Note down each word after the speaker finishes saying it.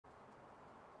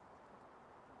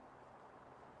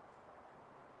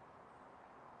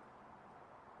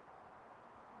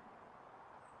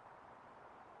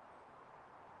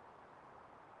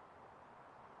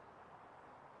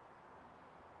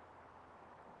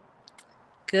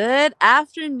Good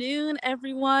afternoon,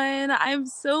 everyone. I'm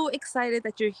so excited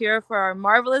that you're here for our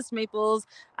Marvelous Maples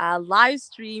live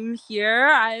stream here.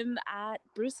 I'm at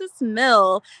Bruce's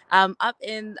Mill up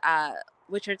in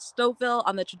Richard Stouffville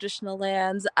on the traditional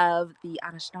lands of the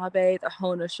Anishinaabe, the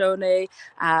Haudenosaunee,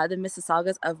 the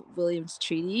Mississaugas of Williams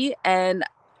Treaty. And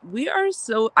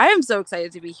I am so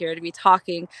excited to be here to be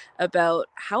talking about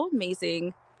how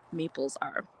amazing maples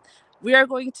are. We are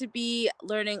going to be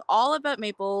learning all about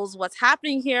maples, what's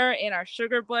happening here in our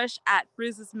sugar bush at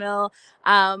Bruce's Mill.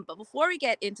 But before we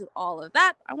get into all of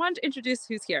that, I wanted to introduce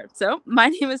who's here. So my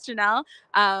name is Janelle.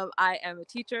 I am a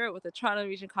teacher with the Toronto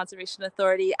Region Conservation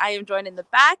Authority. I am joined in the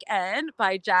back end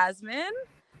by Jasmine.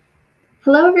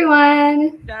 Hello,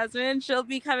 everyone. Jasmine, she'll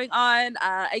be coming on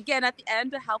again at the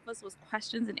end to help us with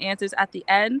questions and answers at the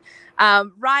end.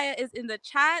 Raya is in the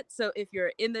chat, so if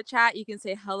you're in the chat, you can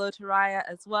say hello to Raya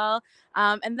as well.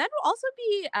 And then we'll also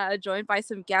be joined by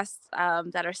some guests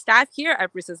that are staff here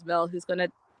at Bruce's Mill, who's going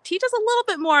to teach us a little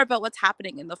bit more about what's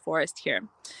happening in the forest here.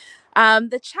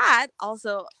 The chat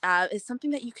also is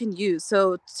something that you can use.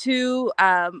 So to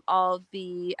all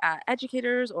the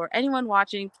educators or anyone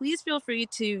watching, please feel free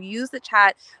to use the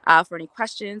chat for any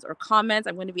questions or comments.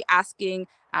 I'm going to be asking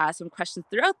some questions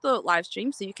throughout the live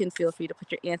stream, so you can feel free to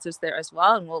put your answers there as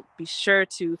well, and we'll be sure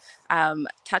to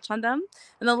touch on them.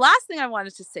 And the last thing I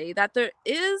wanted to say that there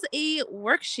is a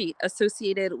worksheet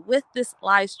associated with this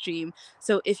live stream.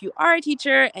 So if you are a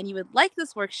teacher and you would like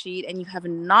this worksheet and you have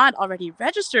not already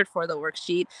registered for the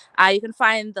worksheet, you can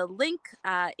find the link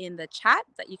in the chat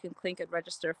that you can click and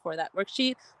register for that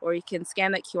worksheet, or you can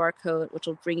scan that QR code, which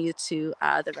will bring you to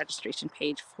the registration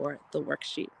page for the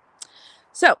worksheet.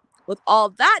 So with all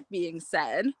that being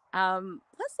said, let's learn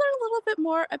a little bit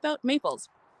more about maples.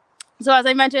 So as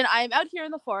I mentioned, I'm out here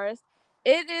in the forest.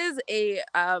 It is a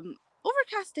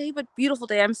overcast day, but beautiful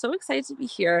day. I'm so excited to be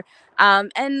here.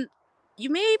 And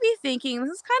you may be thinking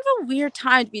this is kind of a weird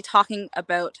time to be talking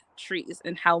about trees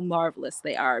and how marvelous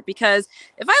they are, because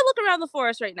if I look around the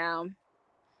forest right now,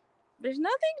 there's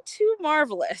nothing too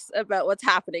marvelous about what's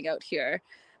happening out here.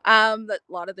 A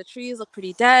lot of the trees look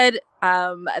pretty dead.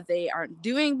 They aren't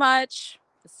doing much.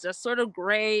 It's just sort of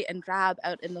gray and drab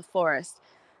out in the forest.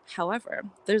 However,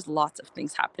 there's lots of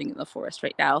things happening in the forest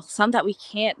right now, some that we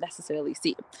can't necessarily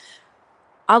see.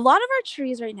 A lot of our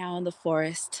trees right now in the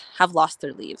forest have lost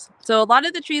their leaves. So a lot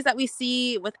of the trees that we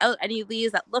see without any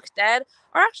leaves that look dead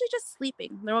are actually just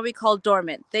sleeping. They're what we call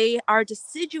dormant. They are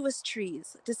deciduous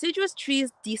trees. Deciduous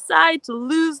trees decide to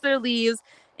lose their leaves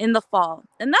in the fall.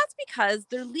 And that's because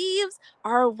their leaves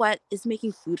are what is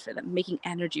making food for them, making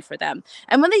energy for them.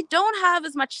 And when they don't have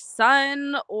as much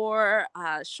sun or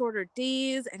shorter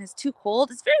days and it's too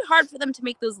cold, it's very hard for them to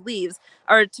make those leaves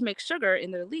or to make sugar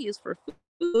in their leaves for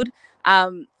food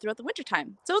throughout the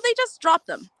wintertime. So they just drop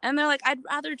them and they're like, I'd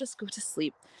rather just go to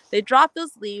sleep. They drop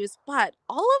those leaves, but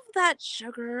all of that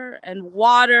sugar and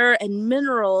water and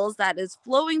minerals that is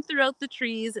flowing throughout the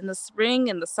trees in the spring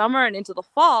and the summer and into the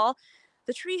fall,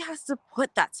 the tree has to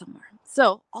put that somewhere.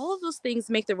 So all of those things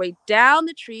make their way down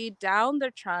the tree, down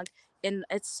their trunk, and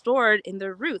it's stored in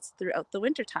their roots throughout the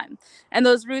wintertime. And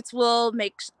those roots will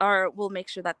make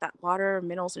sure that water,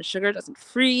 minerals, and sugar doesn't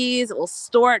freeze. It will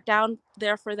store it down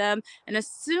there for them. And as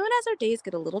soon as our days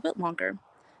get a little bit longer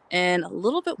and a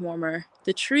little bit warmer,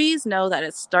 the trees know that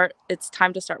it's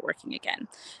time to start working again.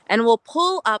 And we'll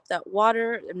pull up that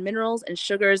water and minerals and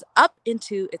sugars up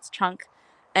into its trunk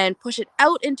and push it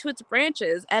out into its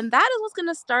branches. And that is what's going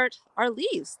to start our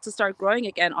leaves to start growing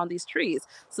again on these trees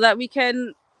so that we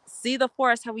can see the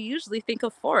forest how we usually think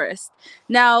of forest.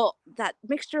 Now, that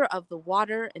mixture of the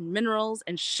water and minerals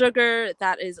and sugar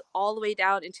that is all the way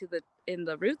down in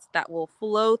the roots that will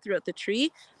flow throughout the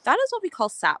tree, that is what we call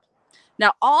sap.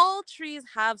 Now, all trees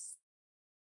have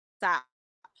sap,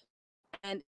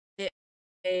 and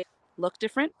they look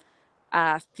different,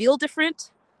 feel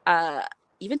different,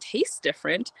 even taste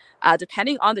different,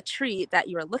 depending on the tree that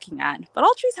you are looking at. But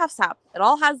all trees have sap. It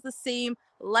all has the same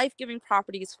life-giving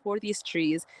properties for these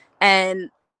trees. And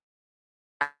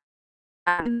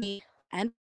at the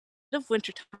end of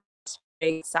winter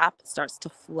time, sap starts to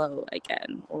flow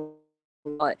again, or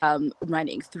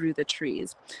running through the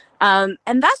trees. And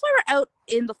that's why we're out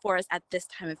in the forest at this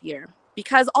time of year.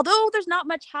 Because although there's not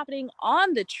much happening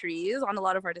on the trees, on a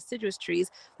lot of our deciduous trees,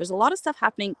 there's a lot of stuff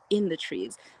happening in the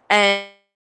trees. And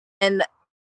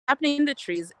happening in the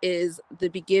trees is the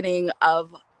beginning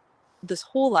of this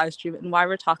whole live stream and why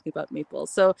we're talking about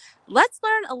maples. So let's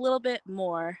learn a little bit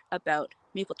more about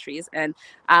maple trees. And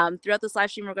throughout this live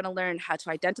stream, we're going to learn how to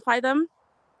identify them,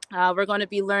 We're going to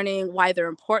be learning why they're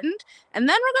important. And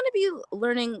then we're going to be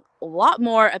learning a lot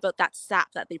more about that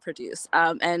sap that they produce,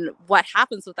 and what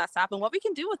happens with that sap and what we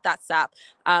can do with that sap,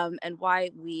 and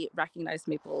why we recognize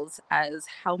maples as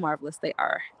how marvelous they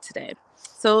are today.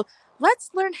 So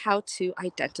let's learn how to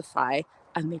identify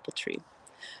a maple tree.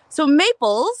 So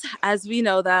maples, as we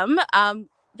know them,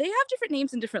 they have different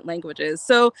names in different languages.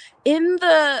 So in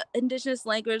the indigenous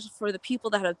language for the people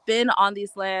that have been on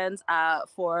these lands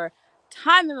for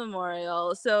time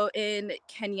immemorial, so in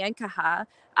Kenyankaha,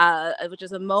 which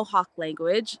is a Mohawk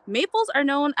language, maples are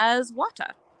known as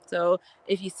wata. So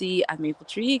if you see a maple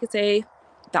tree, you could say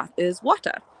that is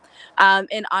wata.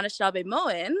 In Anishinaabe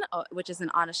which is an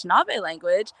Anishinaabe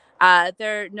language,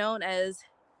 they're known as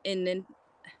in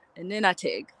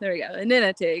Ninatig. There we go,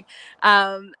 Ninatig.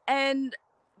 And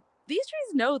these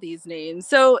trees know these names.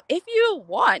 So if you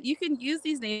want, you can use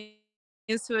these names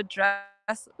to address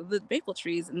the maple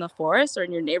trees in the forest or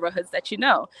in your neighborhoods that you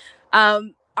know.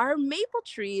 Our maple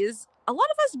trees, a lot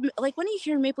of us, like when you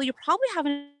hear maple, you probably have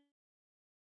an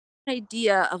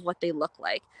idea of what they look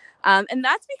like. And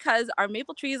that's because our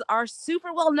maple trees are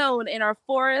super well known in our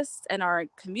forests and our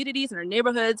communities and our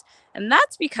neighborhoods. And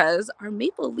that's because our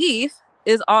maple leaf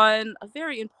is on a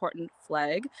very important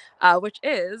flag, which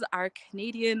is our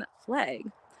Canadian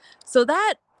flag. So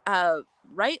that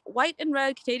white and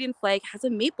red Canadian flag has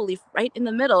a maple leaf right in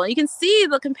the middle. And you can see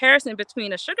the comparison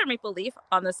between a sugar maple leaf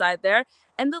on the side there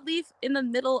and the leaf in the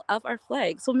middle of our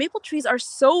flag. So maple trees are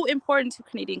so important to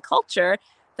Canadian culture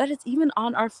that it's even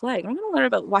on our flag. I'm going to learn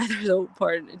about why they're so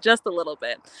important in just a little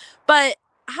bit. But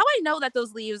how I know that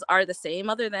those leaves are the same,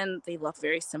 other than they look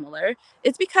very similar,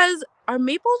 it's because our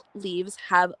maple leaves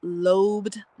have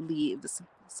lobed leaves.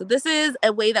 So this is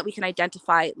a way that we can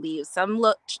identify leaves. Some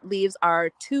leaves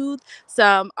are toothed,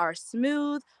 some are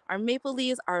smooth. Our maple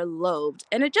leaves are lobed.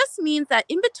 And it just means that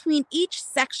in between each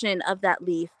section of that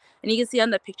leaf, and you can see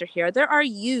on the picture here, there are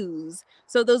U's.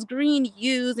 So those green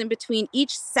U's in between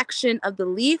each section of the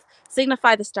leaf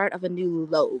signify the start of a new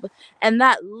lobe. And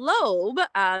that lobe,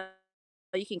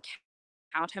 you can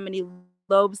count how many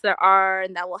lobes there are,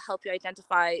 and that will help you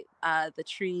identify the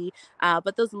tree.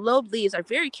 But those lobed leaves are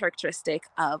very characteristic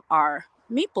of our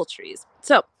maple trees.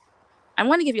 So I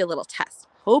want to give you a little test.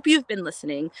 Hope you've been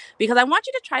listening, because I want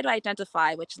you to try to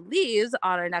identify which leaves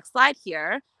on our next slide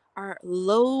here are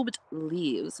lobed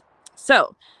leaves.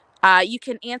 So you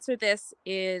can answer this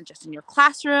in your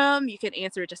classroom. You can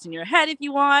answer it just in your head if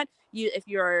you want. If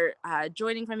you're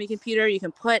joining from your computer, you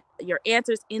can put your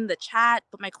answers in the chat.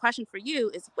 But my question for you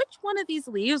is, which one of these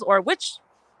leaves, or which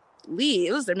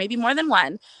leaves, there may be more than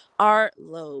one, are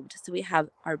lobed? So we have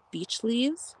our beech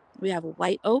leaves, we have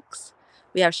white oaks,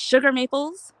 we have sugar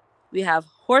maples, we have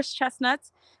horse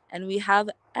chestnuts, and we have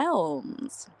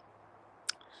elms.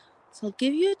 So I'll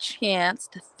give you a chance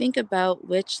to think about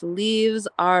which leaves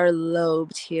are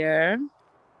lobed here.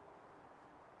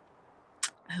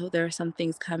 I hope there are some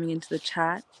things coming into the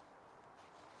chat.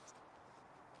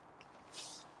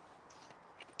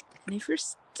 And if you're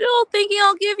still thinking,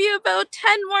 I'll give you about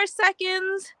 10 more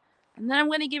seconds, and then I'm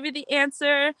going to give you the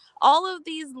answer. All of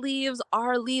these leaves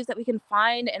are leaves that we can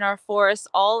find in our forests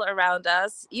all around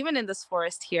us, even in this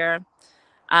forest here.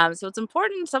 So it's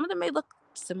important. Some of them may look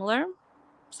similar.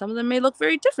 Some of them may look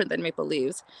very different than maple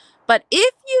leaves. But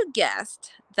if you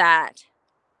guessed that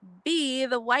B,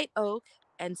 the white oak,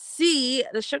 and C,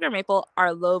 the sugar maple,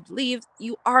 are lobed leaves,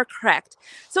 you are correct.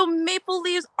 So maple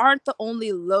leaves aren't the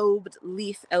only lobed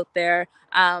leaf out there.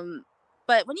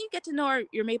 But when you get to know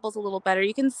your maples a little better,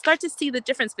 you can start to see the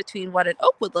difference between what an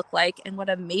oak would look like and what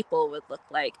a maple would look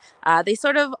like.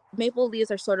 Maple leaves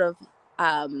are sort of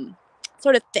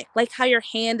thick, like how your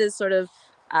hand is sort of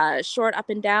short up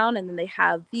and down, and then they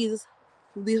have these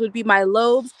would be my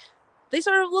lobes. They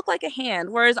sort of look like a hand,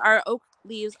 whereas our oak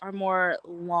leaves are more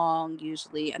long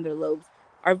usually, and their lobes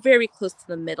are very close to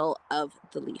the middle of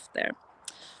the leaf there.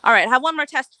 All right, I have one more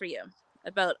test for you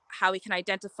about how we can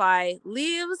identify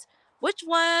leaves. Which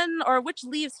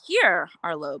leaves here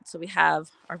are lobed? So we have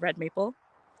our red maple,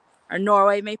 our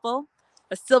Norway maple,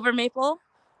 a silver maple,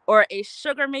 or a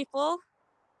sugar maple.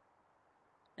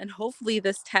 And hopefully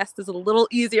this test is a little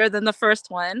easier than the first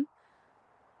one.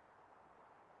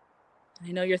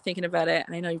 I know you're thinking about it,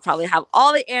 and I know you probably have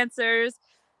all the answers,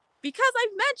 because I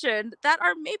mentioned that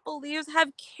our maple leaves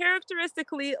have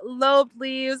characteristically lobed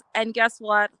leaves. And guess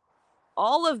what?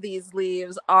 All of these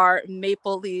leaves are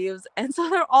maple leaves, and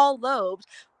so they're all lobed.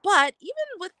 But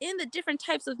even within the different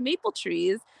types of maple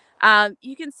trees,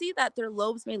 you can see that their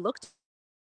lobes may look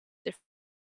different.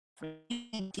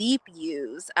 deep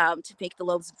U's to make the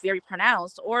lobes very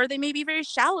pronounced, or they may be very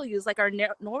shallow U's like our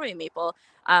Norway maple,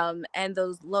 and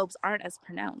those lobes aren't as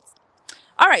pronounced.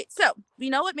 All right, so we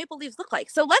know what maple leaves look like.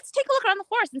 So let's take a look around the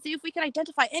forest and see if we can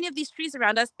identify any of these trees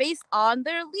around us based on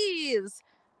their leaves.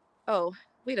 Oh,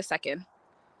 wait a second.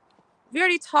 We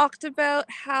already talked about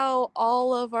how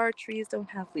all of our trees don't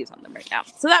have leaves on them right now.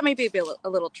 So that may be a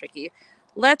little tricky.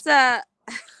 Let's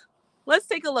let's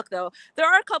take a look though. There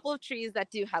are a couple of trees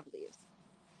that do have leaves.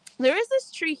 There is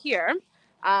this tree here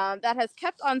that has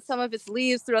kept on some of its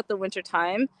leaves throughout the winter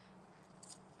time.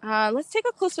 Let's take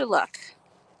a closer look.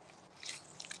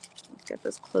 Let's get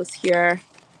this close here.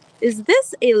 Is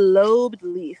this a lobed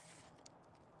leaf?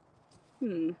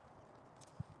 It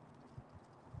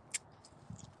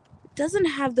doesn't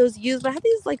have those U's, but I have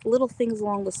these like little things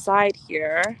along the side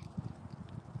here.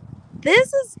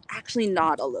 This is actually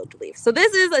not a lobed leaf. So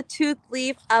this is a toothed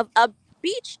leaf of a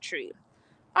beech tree.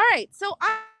 All right, so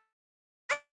however,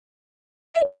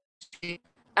 if you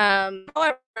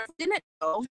didn't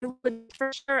know, you would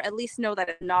for sure at least know that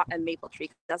it's not a maple tree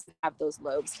because it doesn't have those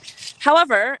lobes.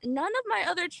 However, none of my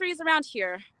other trees around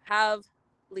here have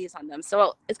leaves on them.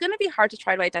 So it's going to be hard to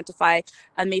try to identify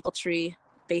a maple tree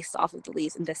based off of the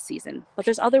leaves in this season. But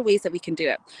there's other ways that we can do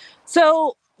it.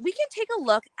 So we can take a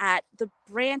look at the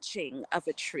branching of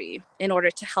a tree in order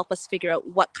to help us figure out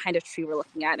what kind of tree we're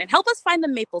looking at and help us find the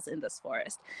maples in this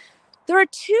forest. There are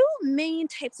two main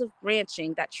types of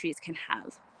branching that trees can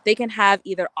have. They can have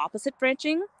either opposite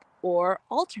branching or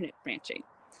alternate branching.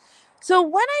 So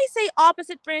when I say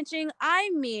opposite branching, I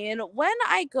mean when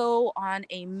I go on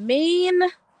a main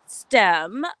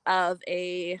stem of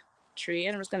a tree,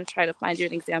 and I'm just going to try to find you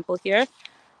an example here.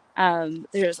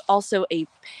 There's also a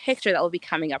picture that will be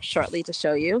coming up shortly to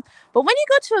show you. But when you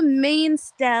go to a main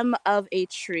stem of a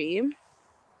tree,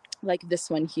 like this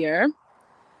one here,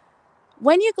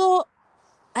 when you go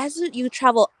as you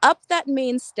travel up that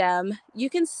main stem, you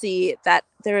can see that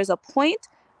there is a point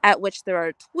at which there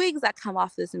are twigs that come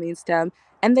off this main stem,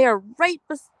 and they are right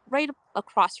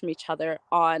across from each other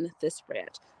on this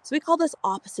branch. So we call this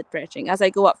opposite branching. As I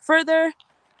go up further,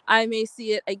 I may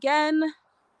see it again.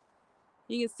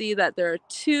 You can see that there are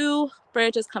two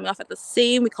branches coming off at the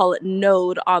same, we call it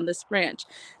node on this branch.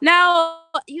 Now,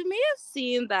 you may have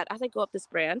seen that as I go up this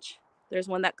branch, there's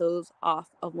one that goes off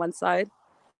of one side.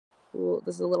 Ooh,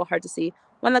 this is a little hard to see.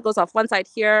 One that goes off one side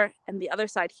here and the other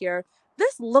side here.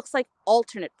 This looks like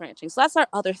alternate branching. So that's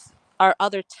our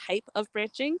other type of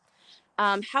branching.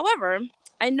 However,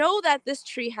 I know that this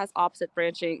tree has opposite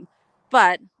branching,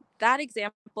 but that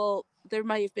example, there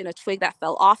might have been a twig that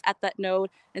fell off at that node,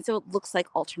 and so it looks like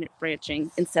alternate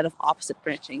branching instead of opposite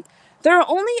branching. There are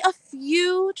only a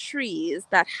few trees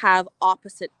that have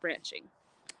opposite branching.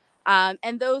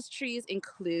 And those trees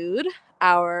include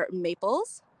our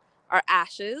maples, our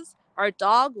ashes, our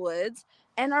dogwoods,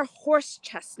 and our horse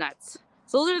chestnuts.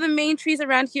 So those are the main trees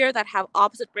around here that have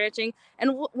opposite branching.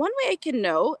 And one way I can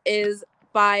know is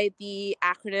by the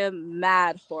acronym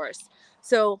MAD horse.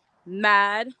 So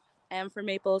MAD, M for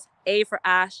maples, A for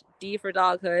ash, D for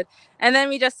dogwood, and then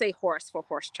we just say horse for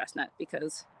horse chestnut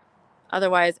because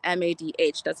otherwise,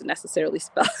 MADH doesn't necessarily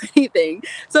spell anything.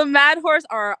 So mad horse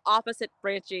are opposite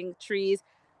branching trees.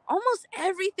 Almost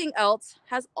everything else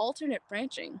has alternate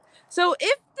branching. So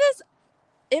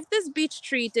if this beech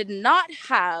tree did not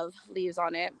have leaves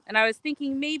on it, and I was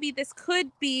thinking maybe this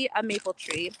could be a maple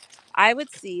tree, I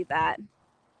would see that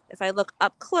if I look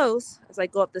up close, as I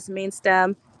go up this main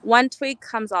stem, one twig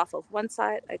comes off of one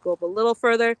side, I go up a little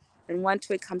further, and one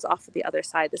twig comes off of the other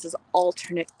side. This is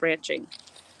alternate branching.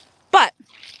 But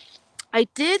I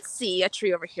did see a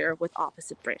tree over here with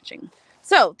opposite branching.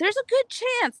 So there's a good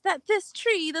chance that this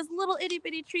tree, this little itty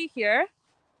bitty tree here,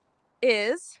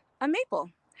 is a maple.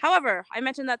 However, I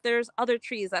mentioned that there's other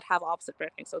trees that have opposite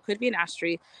branching. So it could be an ash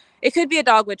tree, it could be a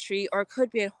dogwood tree, or it could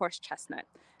be a horse chestnut.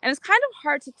 And it's kind of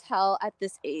hard to tell at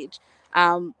this age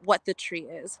what the tree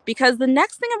is, because the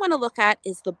next thing I'm going to look at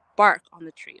is the bark on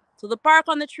the tree. So the bark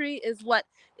on the tree is what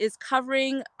is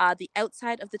covering the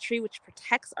outside of the tree, which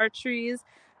protects our trees.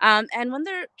 And when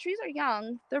their trees are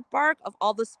young, their bark of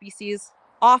all the species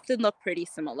often look pretty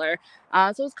similar.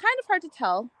 So it's kind of hard to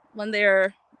tell when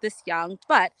they're this young.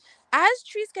 But as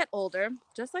trees get older,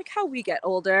 just like how we get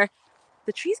older,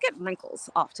 the trees get wrinkles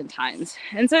oftentimes.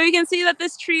 And so you can see that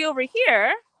this tree over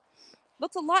here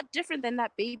looks a lot different than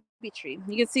that baby tree.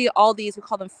 You can see all these, we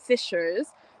call them fissures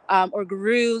or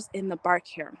grooves in the bark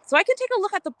here. So I can take a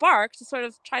look at the bark to sort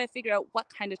of try to figure out what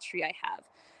kind of tree I have.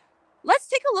 Let's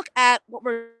take a look at what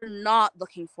we're not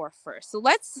looking for first. So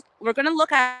we're going to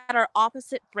look at our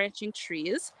opposite branching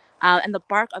trees. and the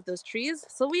bark of those trees,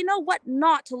 so we know what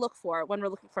not to look for when we're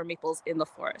looking for maples in the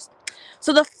forest.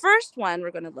 So the first one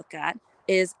we're going to look at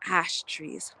is ash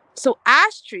trees. So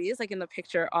ash trees, like in the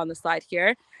picture on the slide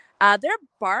here, their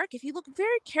bark, if you look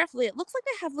very carefully, it looks like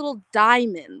they have little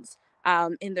diamonds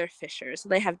in their fissures. So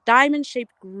they have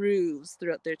diamond-shaped grooves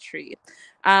throughout their tree.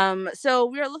 So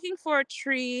we are looking for a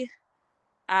tree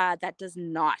that does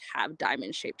not have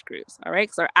diamond-shaped grooves, all right?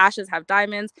 Because our ashes have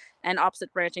diamonds and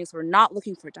opposite branching, so we're not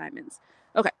looking for diamonds.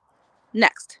 Okay,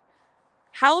 next.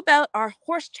 How about our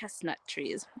horse chestnut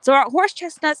trees? So our horse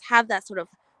chestnuts have that sort of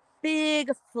big,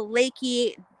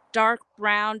 flaky, dark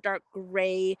brown, dark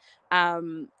gray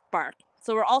bark.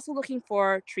 So we're also looking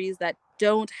for trees that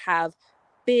don't have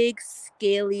big,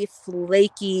 scaly,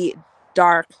 flaky,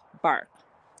 dark bark.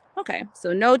 Okay,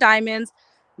 so no diamonds,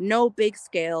 no big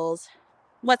scales.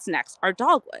 What's next? Our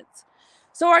dogwoods.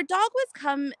 So our dogwoods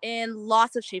come in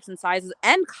lots of shapes and sizes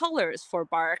and colors for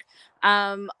bark.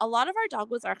 A lot of our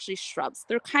dogwoods are actually shrubs.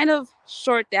 They're kind of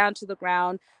short down to the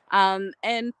ground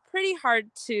and pretty hard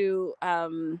to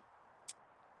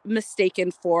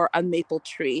mistaken for a maple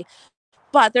tree.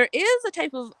 But there is a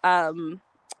type of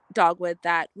dogwood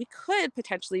that we could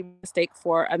potentially mistake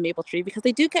for a maple tree because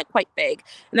they do get quite big,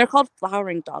 and they're called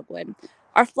flowering dogwood.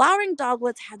 Our flowering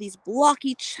dogwoods have these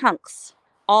blocky chunks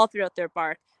all throughout their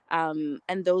bark, and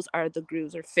those are the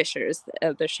grooves or fissures.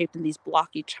 They're shaped in these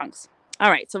blocky chunks. All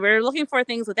right, so we're looking for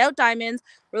things without diamonds.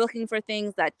 We're looking for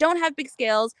things that don't have big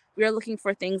scales. We're looking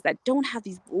for things that don't have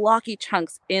these blocky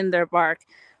chunks in their bark.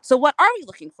 So what are we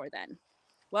looking for then?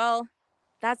 Well,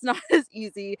 that's not as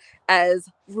easy as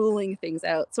ruling things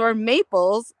out. So our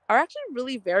maples are actually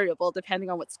really variable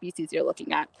depending on what species you're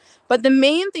looking at. But the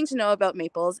main thing to know about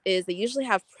maples is they usually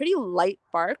have pretty light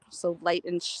bark, so light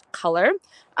in color,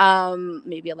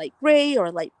 maybe a light gray or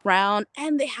a light brown,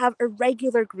 and they have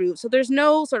irregular grooves. So there's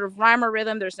no sort of rhyme or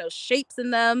rhythm, there's no shapes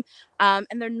in them, and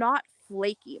they're not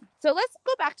flaky. So let's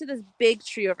go back to this big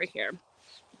tree over here.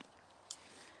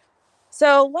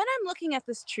 So when I'm looking at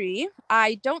this tree,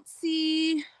 I don't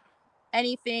see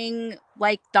anything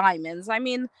like diamonds. I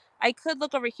mean, I could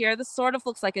look over here. This sort of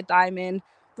looks like a diamond,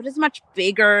 but it's much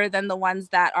bigger than the ones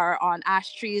that are on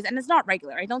ash trees, and it's not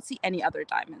regular. I don't see any other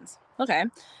diamonds. Okay.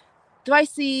 Do I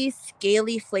see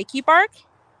scaly, flaky bark?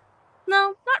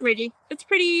 No, not really. It's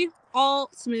pretty all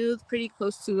smooth, pretty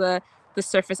close to the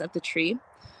surface of the tree.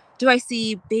 Do I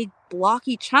see big,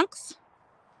 blocky chunks?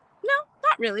 No,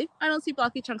 not really. I don't see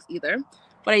blocky chunks either.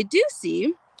 What I do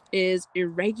see is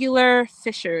irregular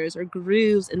fissures or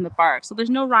grooves in the bark. So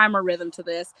there's no rhyme or rhythm to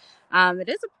this. It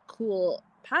is a cool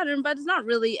pattern, but it's not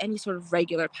really any sort of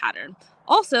regular pattern.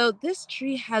 Also, this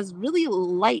tree has really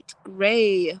light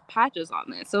gray patches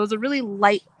on it. So it's a really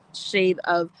light shade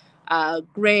of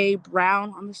gray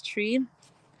brown on this tree.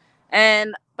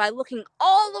 And by looking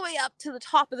all the way up to the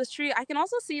top of this tree, I can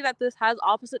also see that this has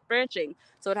opposite branching.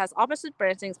 So it has opposite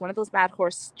branching, it's one of those mad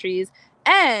horse trees,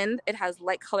 and it has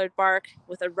light colored bark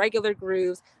with irregular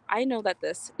grooves. I know that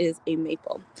this is a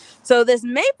maple. So this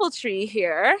maple tree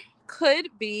here could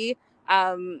be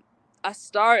a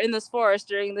star in this forest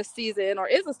during this season, or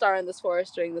is a star in this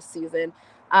forest during this season.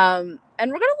 And we're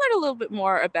going to learn a little bit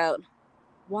more about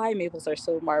why maples are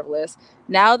so marvelous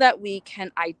now that we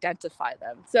can identify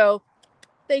them. So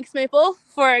thanks, Maple,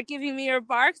 for giving me your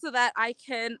bark so that I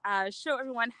can show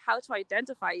everyone how to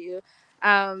identify you.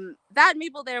 That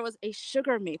maple there was a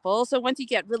sugar maple. So once you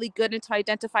get really good into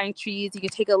identifying trees, you can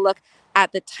take a look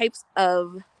at the types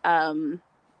of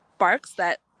barks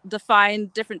that define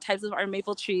different types of our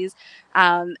maple trees.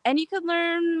 And you can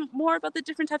learn more about the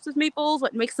different types of maples,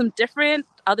 what makes them different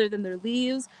other than their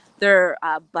leaves. Their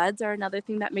buds are another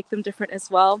thing that make them different as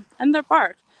well, and their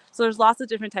bark. So there's lots of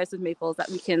different types of maples that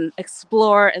we can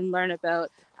explore and learn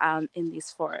about in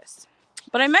these forests.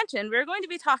 But I mentioned we're going to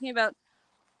be talking about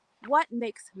what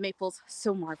makes maples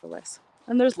so marvelous.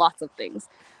 And there's lots of things.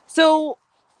 So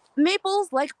maples,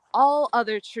 like all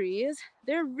other trees,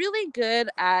 they're really good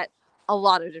at a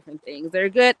lot of different things. They're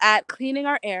good at cleaning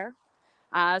our air.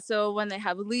 So when they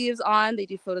have leaves on, they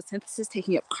do photosynthesis,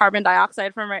 taking up carbon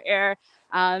dioxide from our air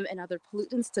and other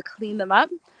pollutants to clean them up.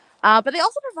 But they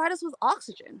also provide us with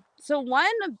oxygen. So one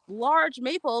large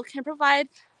maple can provide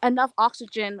enough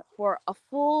oxygen for a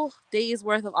full day's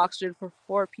worth of oxygen for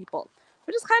 4 people,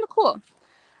 which is kind of cool.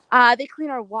 They clean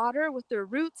our water with their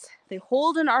roots. They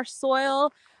hold in our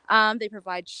soil. They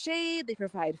provide shade. They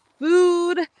provide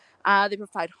food. They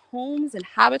provide homes and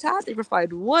habitat. They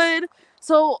provide wood.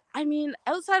 So, I mean,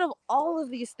 outside of all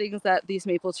of these things that these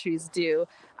maple trees do,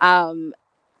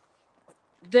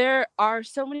 there are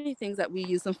so many things that we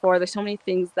use them for. There's so many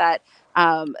things that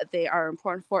they are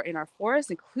important for in our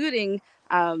forest, including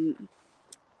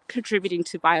contributing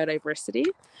to biodiversity.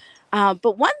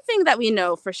 But one thing that we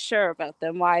know for sure about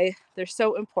them, why they're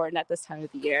so important at this time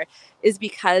of the year, is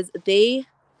because they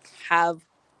have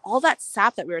all that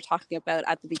sap that we were talking about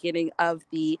at the beginning of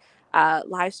the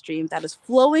live stream that is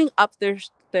flowing up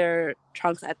their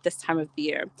trunks at this time of the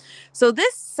year. So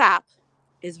this sap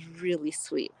is really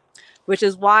sweet, which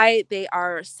is why they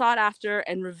are sought after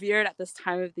and revered at this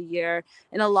time of the year.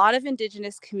 In a lot of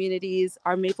Indigenous communities,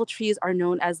 our maple trees are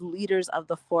known as leaders of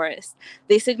the forest.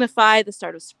 They signify the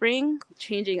start of spring,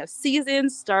 changing of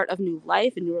seasons, start of new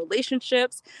life and new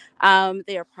relationships.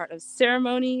 They are part of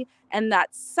ceremony, and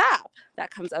that sap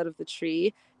that comes out of the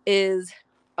tree is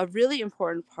a really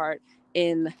important part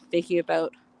in thinking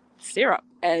about syrup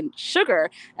and sugar.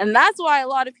 And that's why a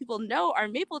lot of people know our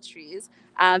maple trees,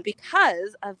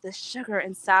 because of the sugar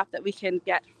and sap that we can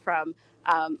get from,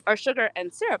 or sugar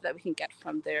and syrup that we can get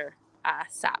from their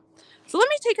sap. So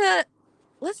let's take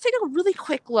a really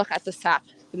quick look at the sap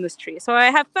in this tree. So I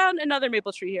have found another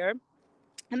maple tree here,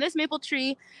 and this maple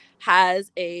tree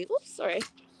has a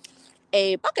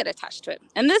bucket attached to it,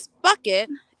 and this bucket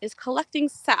is collecting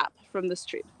sap from this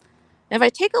tree. If I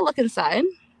take a look inside,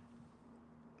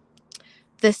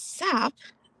 the sap,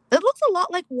 it looks a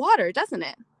lot like water, doesn't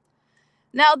it?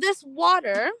 Now this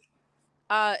water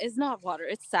is not water,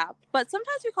 it's sap. But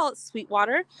sometimes we call it sweet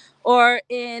water, or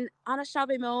in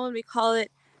Anishinaabe we call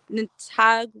it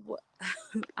Nintag.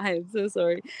 I am so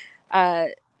sorry.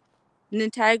 Nintag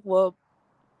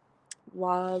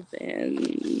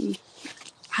and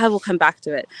I will come back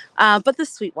to it. But the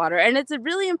sweet water, and it's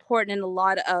really important in a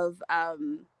lot of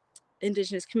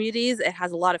Indigenous communities. It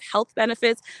has a lot of health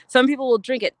benefits. Some people will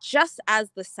drink it just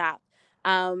as the sap,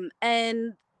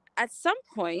 and at some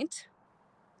point,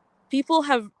 people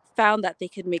have found that they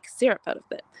could make syrup out of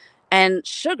it and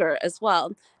sugar as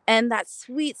well. And that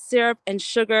sweet syrup and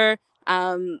sugar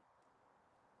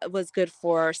was good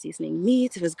for seasoning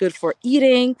meat. It was good for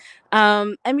eating.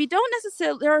 And we don't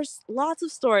necessarily, there's lots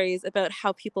of stories about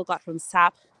how people got from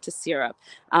sap to syrup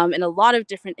in a lot of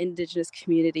different Indigenous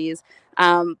communities.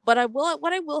 What I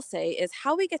will say is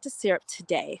how we get to syrup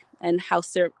today, and how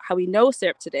we know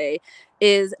syrup today,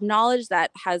 is knowledge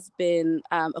that has been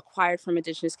acquired from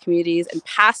Indigenous communities and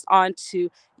passed on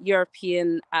to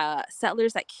European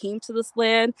settlers that came to this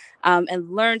land,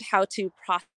 and learned how to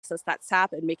process that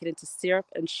sap and make it into syrup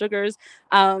and sugars.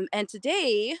 And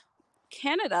today,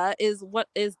 Canada is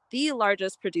the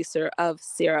largest producer of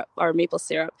syrup, or maple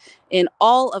syrup, in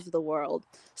all of the world.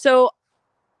 So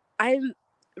I'm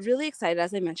really excited,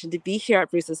 as I mentioned, to be here at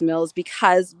Bruce's Mills,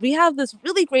 because we have this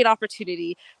really great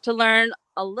opportunity to learn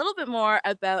a little bit more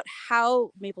about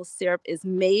how maple syrup is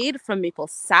made from maple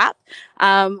sap.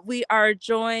 We are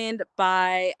joined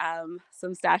by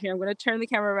some staff here. I'm going to turn the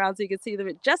camera around so you can see them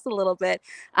just a little bit.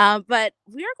 But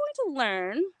we are going to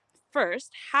learn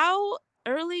first how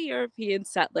early European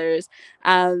settlers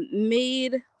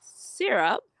made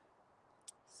syrup.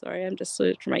 Sorry, I'm just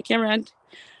switching my camera on.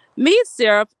 Made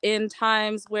syrup in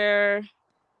times where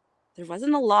there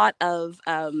wasn't a lot of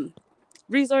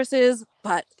resources,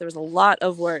 but there was a lot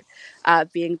of work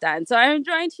being done. So I'm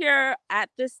joined here at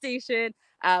this station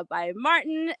by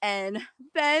Martin and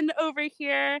Ben over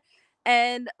here.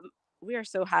 And we are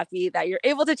so happy that you're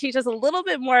able to teach us a little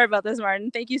bit more about this,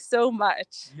 Martin. Thank you so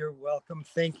much. You're welcome.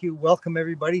 Thank you. Welcome,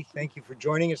 everybody. Thank you for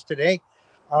joining us today.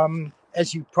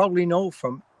 As you probably know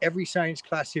from every science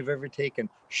class you've ever taken,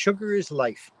 sugar is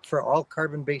life for all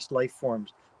carbon-based life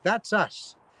forms. That's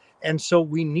us. And so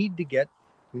we need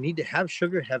to have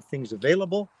sugar, have things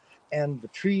available. And the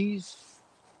trees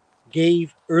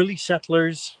gave early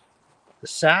settlers the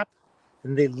sap,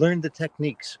 and they learned the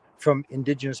techniques from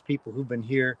Indigenous people who've been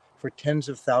here for tens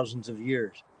of thousands of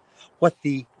years. What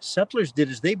the settlers did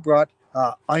is they brought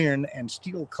iron and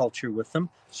steel culture with them,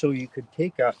 so you could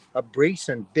take a brace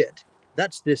and bit.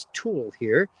 That's this tool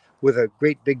here with a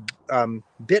great big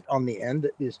bit on the end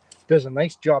that does a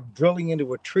nice job drilling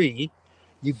into a tree.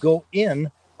 You go in.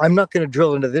 I'm not going to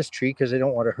drill into this tree because I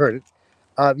don't want to hurt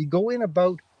it. You go in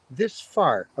about this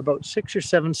far, about 6 or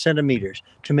 7 centimeters,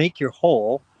 to make your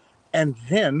hole, and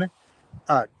then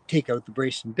take out the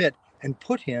brace and bit and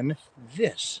put in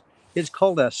this. It's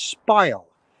called a spile,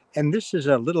 and this is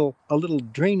a little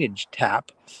drainage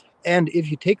tap. And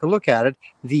if you take a look at it,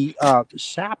 the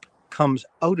sap comes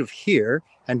out of here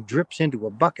and drips into a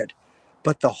bucket,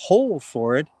 but the hole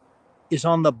for it is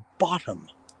on the bottom,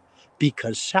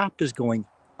 because sap is going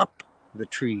up the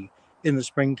tree in the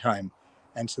springtime.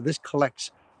 And so this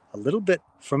collects a little bit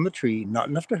from the tree, not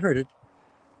enough to hurt it.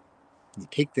 You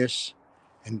take this,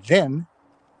 and then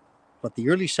what the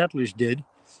early settlers did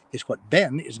is what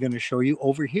Ben is going to show you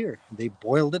over here. They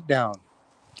boiled it down.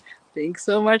 Thanks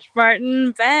so much,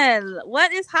 Martin. Ben,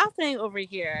 what is happening over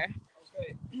here?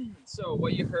 Okay, so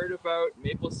what you heard about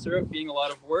maple syrup being a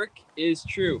lot of work is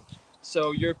true.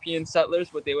 So European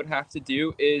settlers, what they would have to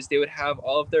do is they would have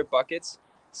all of their buckets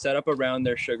set up around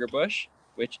their sugar bush,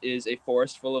 which is a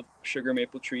forest full of sugar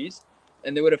maple trees,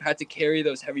 and they would have had to carry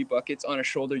those heavy buckets on a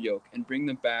shoulder yoke and bring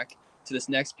them back to this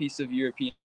next piece of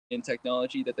European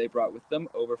technology that they brought with them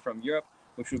over from Europe,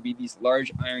 which would be these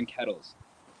large iron kettles.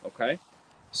 Okay,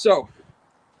 so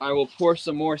I will pour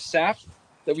some more sap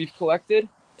that we've collected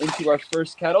into our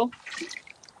first kettle.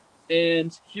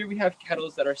 And here we have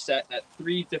kettles that are set at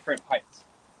 3 different heights.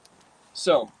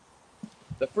 So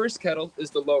the first kettle is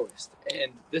the lowest,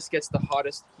 and this gets the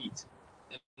hottest heat.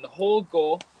 And the whole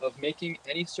goal of making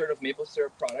any sort of maple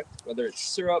syrup product, whether it's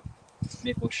syrup,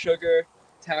 maple sugar,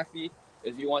 taffy,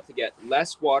 is you want to get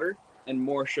less water and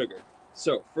more sugar.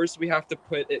 So first we have to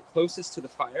put it closest to the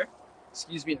fire.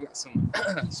 Excuse me, I've got some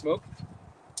smoke.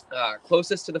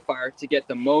 Closest to the fire to get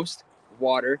the most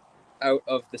water out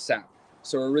of the sap.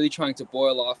 So we're really trying to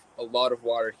boil off a lot of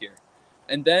water here.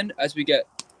 And then as we get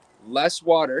less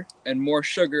water and more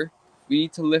sugar, we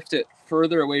need to lift it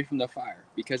further away from the fire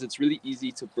because it's really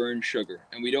easy to burn sugar.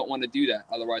 And we don't want to do that.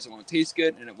 Otherwise it won't taste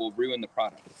good and it will ruin the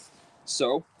product.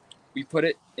 So we put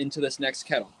it into this next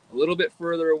kettle a little bit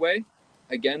further away.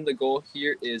 Again, the goal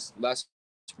here is less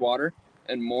water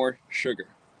and more sugar.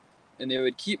 And they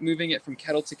would keep moving it from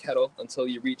kettle to kettle until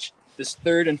you reach this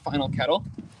third and final kettle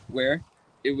where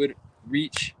it would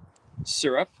reach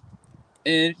syrup.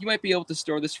 And you might be able to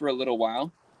store this for a little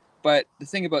while, but the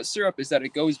thing about syrup is that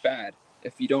it goes bad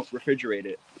if you don't refrigerate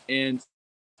it. And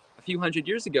a few hundred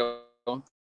years ago,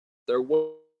 there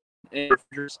were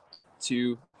refrigerators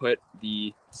to put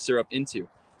the syrup into.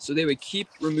 So they would keep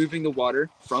removing the water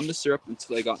from the syrup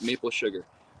until they got maple sugar.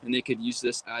 And they could use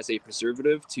this as a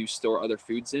preservative to store other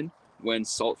foods in when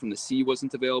salt from the sea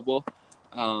wasn't available.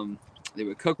 They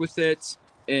would cook with it,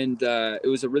 and it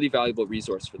was a really valuable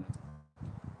resource for them.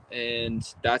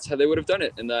 And that's how they would have done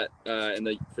it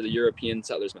for the European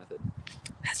settlers method.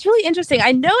 That's really interesting.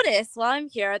 I noticed while I'm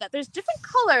here that there's different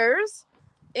colors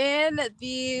in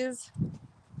these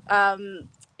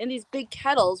big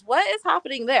kettles. What is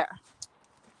happening there?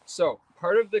 So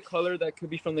part of the color that could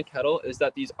be from the kettle is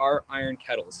that these are iron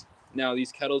kettles. Now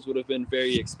these kettles would have been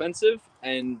very expensive,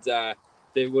 and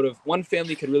one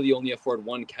family could really only afford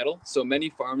one kettle. So many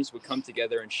farms would come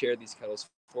together and share these kettles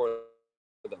for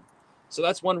them. So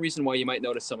that's one reason why you might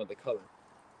notice some of the color.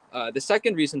 The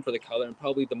second reason for the color, and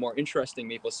probably the more interesting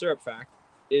maple syrup fact,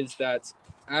 is that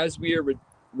as we are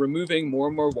removing more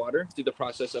and more water through the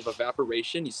process of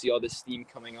evaporation, you see all this steam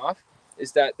coming off,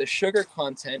 is that the sugar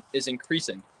content is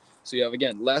increasing. So you have,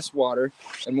 again, less water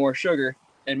and more sugar.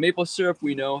 And maple syrup,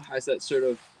 we know, has that sort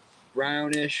of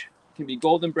brownish, can be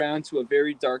golden brown to a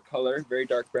very dark color, very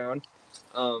dark brown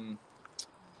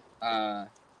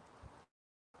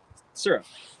syrup.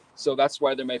 So that's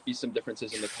why there might be some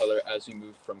differences in the color as we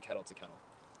move from kettle to kettle.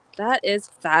 That is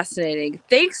fascinating.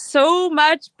 Thanks so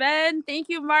much, Ben. Thank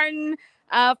you, Martin,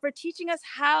 for teaching us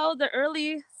how the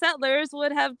early settlers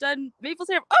would have done maple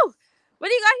syrup. Oh, what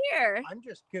do you got here? I'm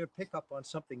just going to pick up on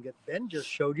something that Ben just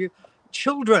showed you.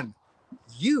 Children,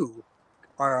 you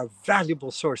are a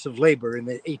valuable source of labor in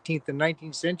the 18th and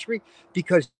 19th century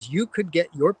because you could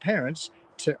get your parents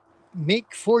to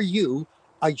make for you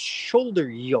a shoulder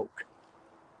yoke.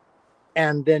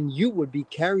 And then you would be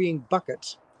carrying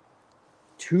buckets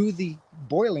to the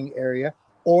boiling area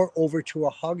or over to a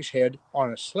hogshead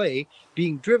on a sleigh,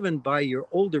 being driven by your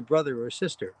older brother or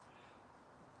sister,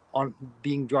 on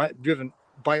being driven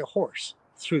by a horse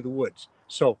through the woods.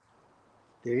 So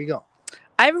there you go.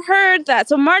 I've heard that.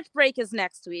 So March break is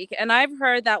next week. And I've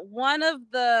heard that one of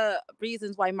the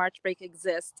reasons why March break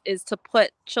exists is to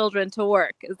put children to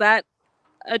work. Is that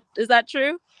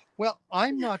true? Well,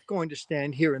 I'm not going to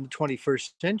stand here in the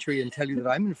 21st century and tell you that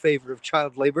I'm in favor of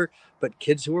child labor, but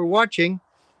kids who are watching,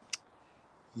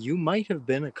 you might have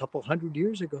been a couple hundred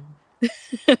years ago.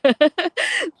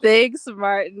 Thanks,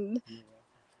 Martin. Yeah.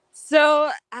 So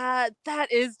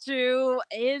that is true.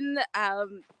 In a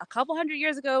couple hundred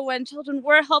years ago, when children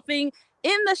were helping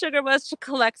in the sugar bush to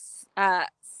collect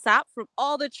sap from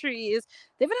all the trees,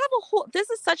 they would have this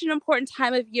is such an important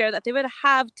time of year that they would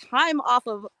have time off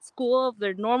of school, of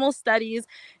their normal studies,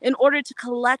 in order to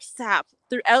collect sap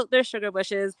throughout their sugar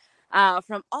bushes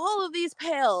from all of these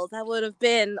pails that would have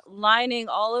been lining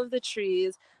all of the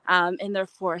trees in their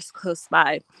forest close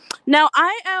by. Now,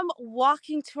 I am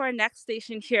walking to our next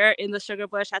station here in the Sugar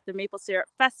Bush at the Maple Syrup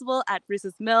Festival at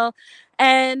Bruce's Mill.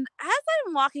 And as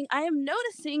I'm walking, I am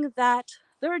noticing that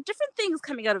there are different things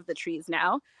coming out of the trees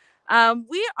now.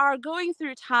 We are going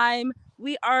through time.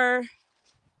 We are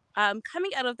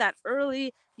coming out of that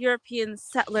early European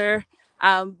settler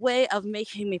way of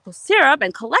making maple syrup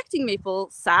and collecting maple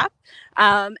sap.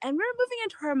 And we're moving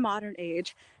into our modern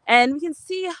age. And we can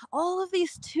see all of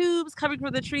these tubes coming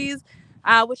from the trees,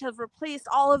 which have replaced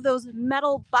all of those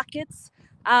metal buckets.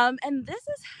 And this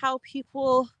is how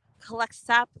people collect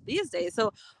sap these days.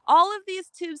 So all of these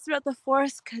tubes throughout the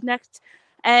forest connect,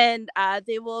 and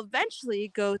they will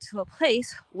eventually go to a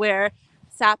place where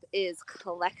sap is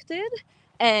collected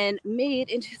and made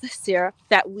into the syrup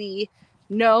that we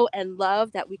know and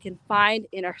love, that we can find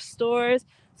in our stores.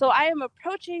 So I am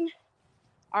approaching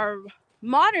our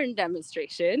modern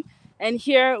demonstration, and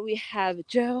here we have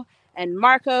Joe and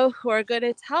Marco, who are going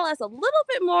to tell us a little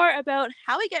bit more about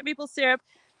how we get maple syrup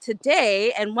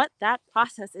today and what that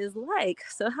process is like.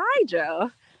 So hi, Joe.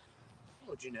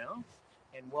 Hello, Janelle,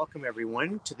 and welcome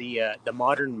everyone to the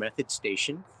Modern Method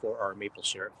Station for our Maple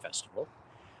Syrup Festival.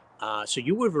 So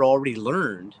you would have already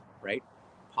learned, right,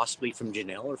 possibly from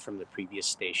Janelle or from the previous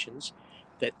stations,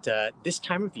 that this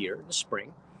time of year, in the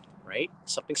spring, right,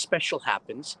 something special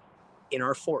happens in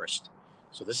our forest.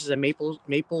 So this is a maple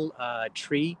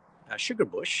tree sugar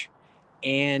bush,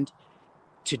 and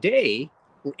today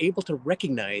we're able to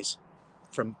recognize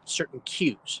from certain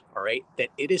cues, all right, that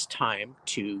it is time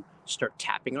to start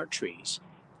tapping our trees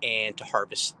and to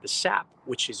harvest the sap,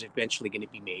 which is eventually going to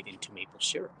be made into maple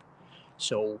syrup.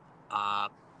 So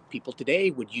people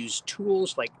today would use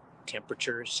tools like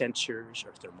temperature sensors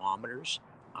or thermometers.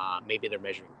 Maybe they're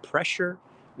measuring pressure.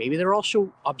 Maybe they're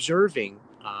also observing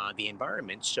the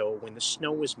environment. So when the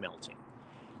snow is melting.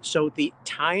 So the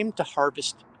time to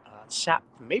harvest sap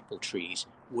from maple trees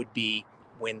would be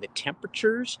when the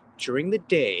temperatures during the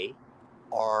day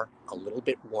are a little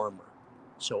bit warmer,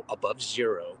 so above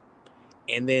zero,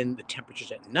 and then the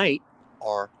temperatures at night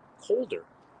are colder,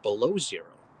 below zero.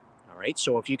 All right,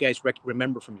 so if you guys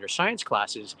remember from your science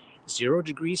classes, 0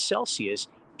 degrees Celsius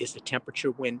is the temperature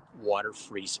when water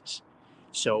freezes.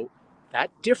 So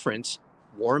that difference,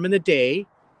 warm in the day,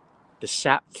 the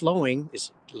sap flowing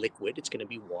is liquid, it's going to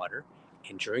be water,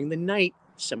 and during the night,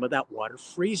 some of that water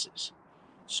freezes.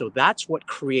 So that's what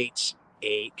creates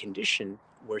a condition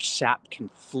where sap can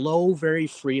flow very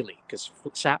freely, because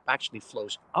sap actually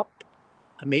flows up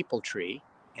a maple tree,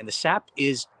 and the sap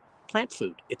is plant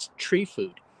food, it's tree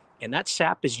food. And that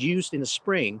sap is used in the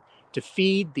spring to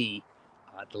feed the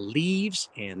leaves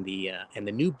and the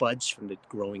new buds from the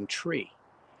growing tree.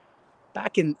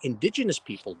 Back in indigenous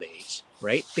people days,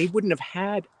 right, they wouldn't have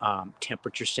had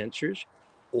temperature sensors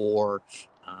or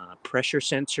pressure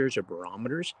sensors or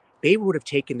barometers. They would have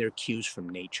taken their cues from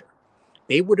nature.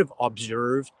 They would have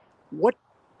observed what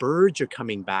birds are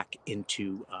coming back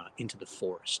into the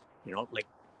forest. You know, like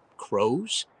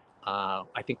crows.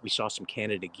 I think we saw some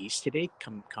Canada geese today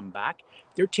come back.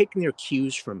 They're taking their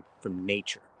cues from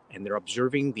nature, and they're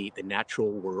observing the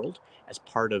natural world as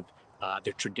part of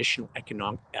their traditional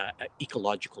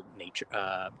ecological nature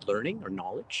learning or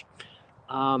knowledge.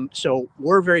 So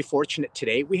we're very fortunate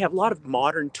today. We have a lot of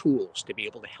modern tools to be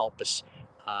able to help us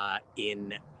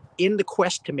in the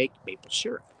quest to make maple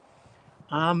syrup.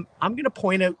 I'm going to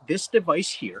point out this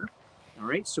device here. All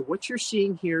right. So what you're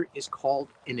seeing here is called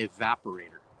an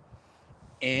evaporator.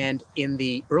 And in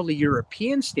the early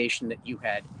European station that you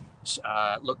had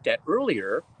looked at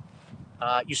earlier,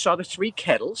 you saw the 3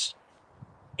 kettles.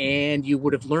 And you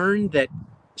would have learned that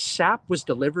sap was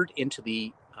delivered into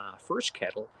the first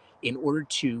kettle in order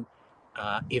to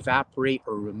evaporate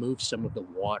or remove some of the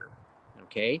water,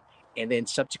 okay? And then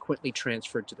subsequently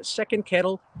transferred to the second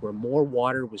kettle where more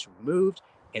water was removed,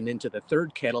 and then to the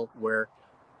third kettle where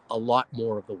a lot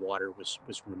more of the water was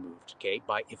removed, okay,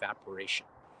 by evaporation.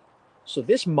 So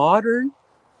this modern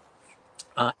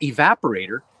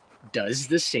evaporator does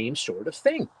the same sort of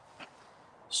thing.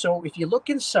 So if you look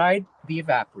inside the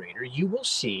evaporator, you will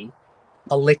see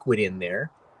a liquid in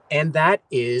there, and that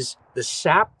is the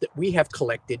sap that we have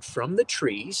collected from the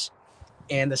trees,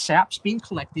 and the sap's being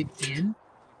collected in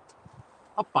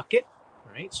a bucket,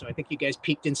 right? So I think you guys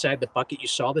peeked inside the bucket, you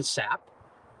saw the sap.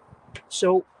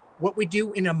 So what we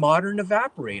do in a modern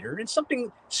evaporator, and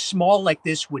something small like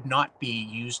this would not be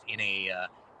used in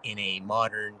a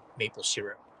modern maple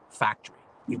syrup factory.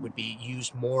 It would be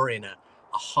used more in a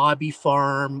hobby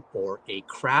farm or a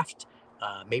craft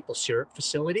maple syrup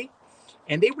facility.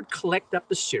 And they would collect up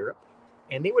the syrup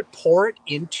and they would pour it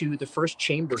into the first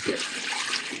chamber here.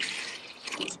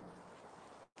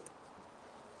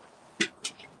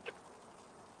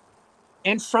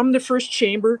 And from the first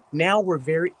chamber, now we're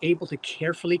very able to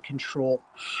carefully control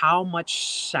how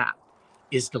much sap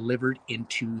is delivered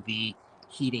into the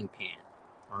heating pan.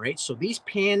 All right, so these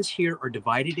pans here are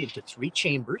divided into 3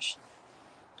 chambers.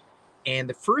 And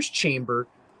the first chamber,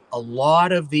 a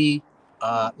lot of the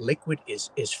liquid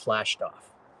is flashed off.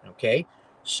 Okay,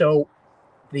 so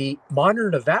the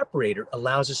modern evaporator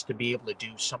allows us to be able to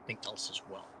do something else as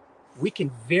well. We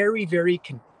can very, very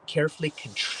carefully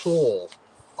control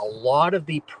a lot of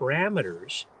the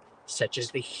parameters, such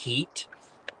as the heat,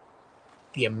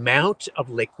 the amount of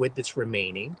liquid that's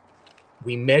remaining.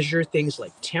 We measure things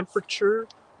like temperature,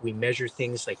 we measure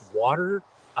things like water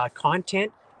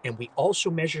content, and we also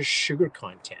measure sugar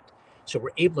content. So we're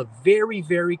able to very,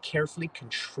 very carefully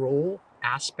control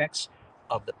aspects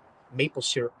of the maple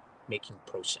syrup making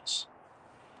process.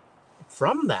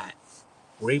 From that,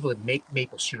 we're able to make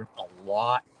maple syrup a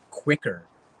lot quicker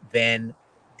than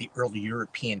the early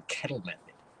European kettle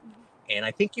method. And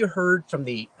I think you heard from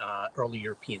the early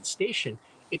European station,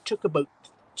 it took about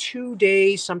 2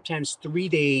 days, sometimes 3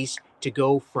 days to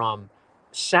go from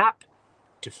sap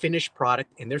to finished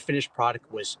product, and their finished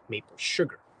product was maple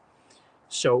sugar.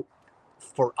 So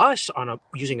for us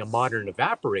using a modern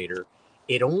evaporator,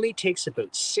 it only takes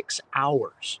about 6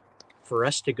 hours for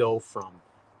us to go from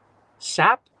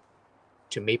sap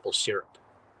to maple syrup.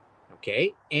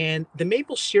 Okay, and the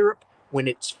maple syrup, when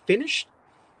it's finished,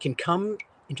 can come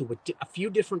into a few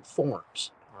different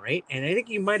forms. All right, and I think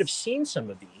you might have seen some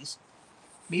of these,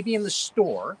 maybe in the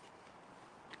store.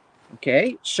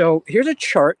 Okay, so here's a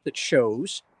chart that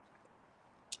shows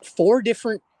 4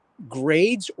 different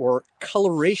grades or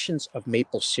colorations of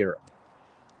maple syrup.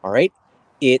 All right,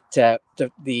 we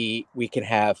can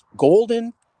have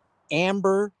golden,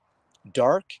 amber,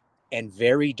 dark, and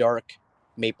very dark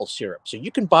maple syrup. So you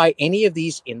can buy any of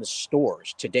these in the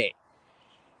stores today.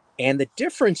 And the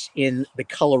difference in the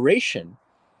coloration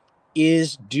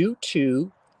is due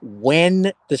to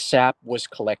when the sap was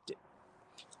collected.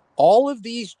 All of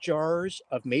these jars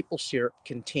of maple syrup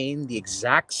contain the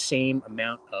exact same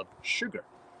amount of sugar,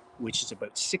 which is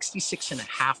about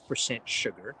 66.5%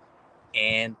 sugar,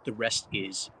 and the rest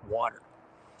is water.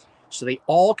 So they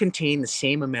all contain the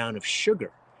same amount of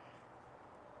sugar.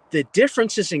 The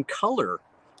differences in color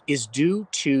is due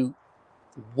to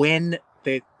when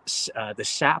the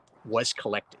sap was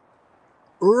collected.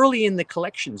 Early in the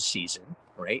collection season,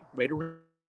 right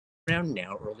around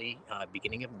now, early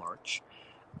beginning of March,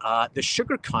 the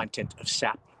sugar content of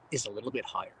sap is a little bit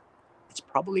higher. It's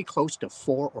probably close to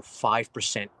 4 or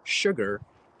 5% sugar,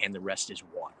 and the rest is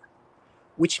water,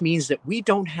 which means that we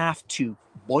don't have to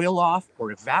boil off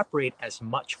or evaporate as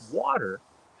much water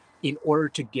in order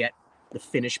to get the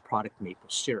finished product maple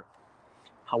syrup.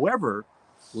 However,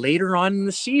 later on in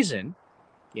the season,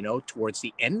 towards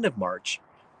the end of March,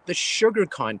 the sugar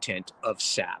content of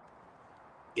sap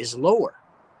is lower.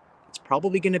 It's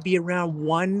probably going to be around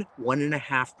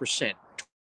 1.5%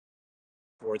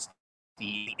 towards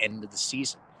the end of the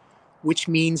season, which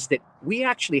means that we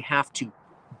actually have to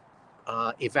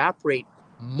evaporate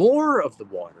more of the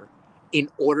water in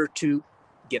order to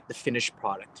get the finished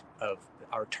product of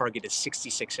our target is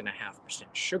 66.5%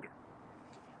 sugar.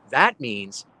 That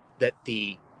means that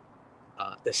the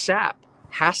sap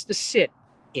has to sit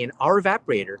in our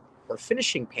evaporator or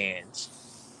finishing pans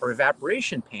or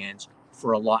evaporation pans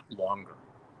for a lot longer.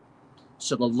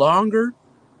 So the longer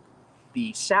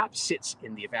the sap sits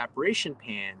in the evaporation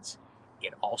pans,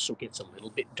 it also gets a little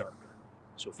bit darker.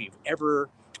 So if you've ever,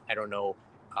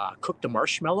 cooked a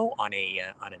marshmallow on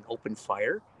an open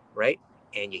fire, right,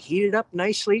 and you heat it up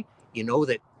nicely, you know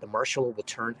that the marshmallow will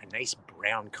turn a nice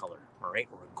brown color, all right,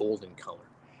 or a golden color.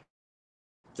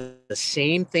 The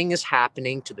same thing is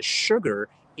happening to the sugar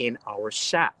in our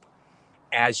sap.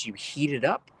 As you heat it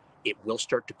up, it will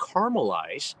start to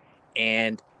caramelize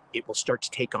and it will start to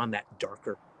take on that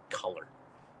darker color.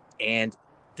 And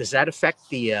does that affect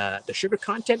the sugar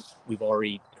content? We've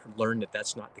already learned that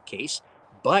that's not the case,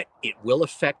 but it will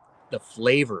affect the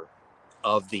flavor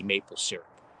of the maple syrup.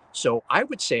 So I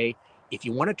would say if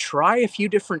you want to try a few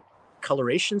different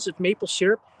colorations of maple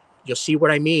syrup, you'll see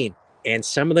what I mean. And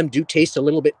some of them do taste a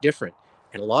little bit different.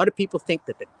 And a lot of people think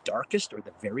that the darkest or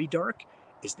the very dark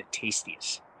is the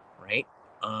tastiest, right?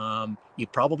 You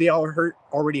probably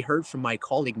already heard from my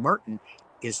colleague Martin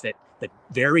is that the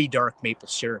very dark maple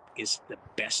syrup is the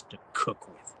best to cook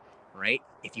with, right?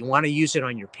 If you want to use it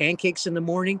on your pancakes in the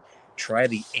morning, try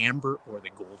the amber or the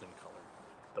golden color.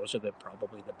 Those are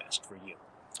probably the best for you.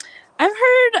 I've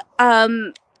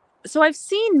heard, so I've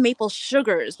seen maple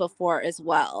sugars before as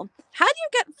well. How do you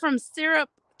get from syrup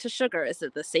to sugar? Is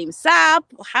it the same sap?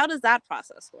 How does that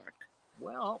process work?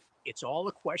 Well, it's all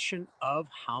a question of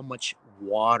how much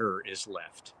water is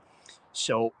left.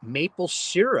 So maple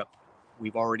syrup,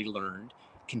 we've already learned,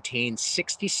 contains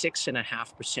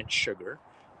 66.5% sugar,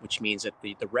 which means that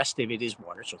the rest of it is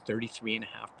water. So 33.5%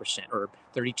 or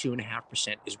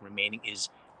 32.5% is remaining is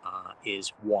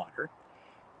water.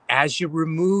 As you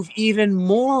remove even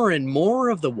more and more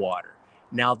of the water,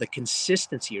 now the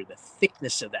consistency or the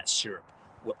thickness of that syrup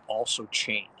will also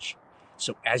change.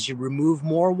 So as you remove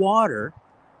more water,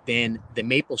 then the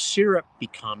maple syrup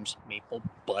becomes maple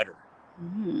butter.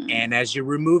 And as you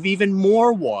remove even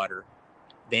more water,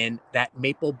 then that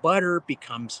maple butter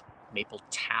becomes maple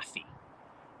taffy.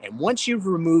 And once you've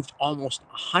removed almost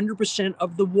 100%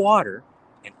 of the water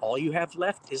and all you have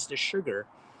left is the sugar,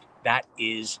 that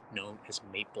is known as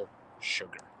maple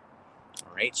sugar.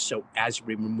 All right, so as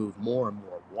we remove more and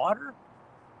more water,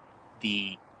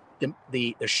 the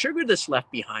sugar that's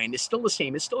left behind is still the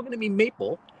same. It's still going to be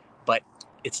maple, but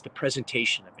it's the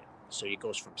presentation of it. So it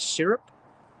goes from syrup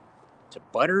to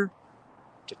butter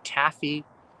to taffy,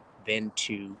 then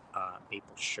to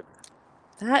maple sugar.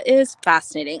 That is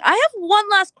fascinating. I have one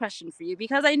last question for you,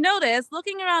 because I noticed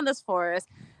looking around this forest,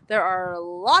 there are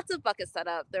lots of buckets set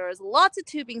up. There is lots of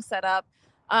tubing set up.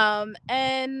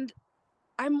 And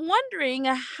I'm wondering,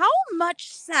 how much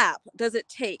sap does it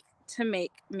take to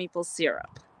make maple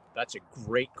syrup? That's a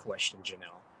great question,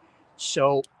 Janelle.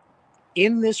 So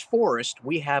in this forest,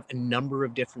 we have a number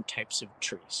of different types of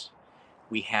trees.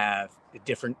 We have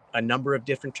a number of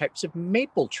different types of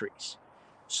maple trees.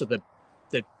 So the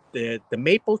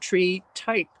maple tree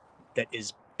type that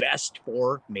is best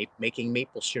for making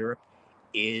maple syrup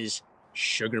is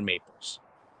sugar maples.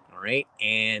 All right,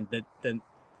 and the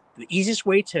easiest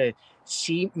way to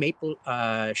see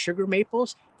sugar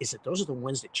maples is that those are the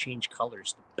ones that change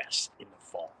colors the best in the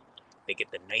fall. They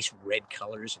get the nice red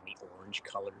colors and the orange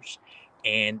colors,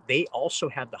 and they also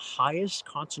have the highest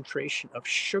concentration of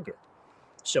sugar.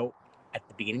 So at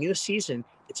the beginning of the season,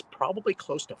 it's probably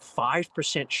close to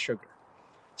 5% sugar.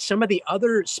 Some of the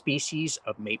other species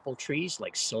of maple trees,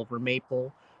 like silver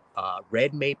maple,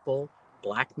 red maple,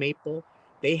 black maple,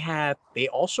 they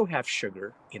also have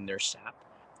sugar in their sap,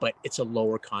 but it's a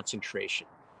lower concentration.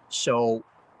 So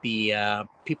the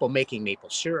people making maple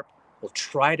syrup will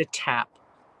try to tap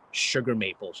sugar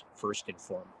maples first and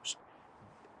foremost.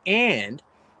 And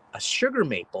a sugar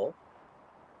maple,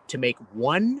 to make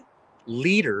 1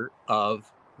 liter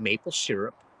of maple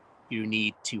syrup, you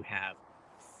need to have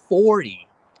 40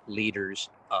 liters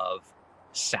of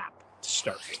sap to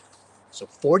start with. So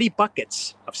 40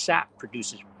 buckets of sap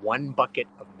produces 1 bucket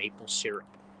of maple syrup.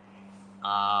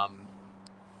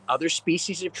 Other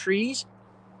species of trees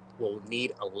will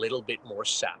need a little bit more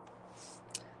sap.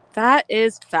 That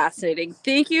is fascinating.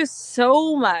 Thank you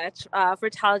so much for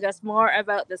telling us more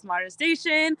about this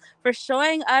modernization, for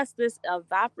showing us this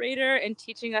evaporator, and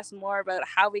teaching us more about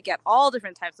how we get all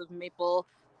different types of maple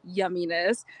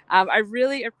yumminess. I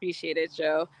really appreciate it,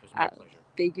 Joe. It was my pleasure.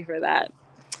 Thank you for that.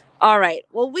 All right.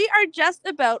 Well, we are just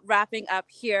about wrapping up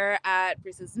here at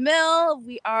Bruce's Mill.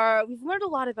 We've learned a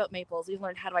lot about maples. We've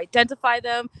learned how to identify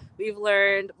them. We've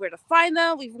learned where to find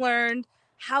them. We've learned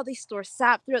how they store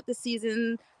sap throughout the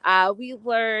season. We've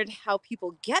learned how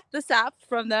people get the sap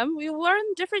from them. We've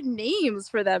learned different names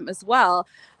for them as well.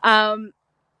 But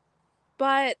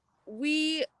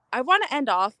I want to end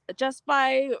off just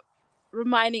by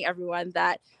reminding everyone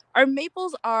that our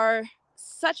maples are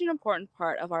such an important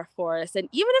part of our forest, and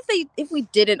even if we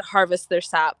didn't harvest their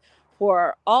sap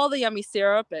for all the yummy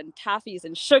syrup and taffies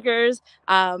and sugars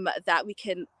that we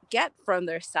can get from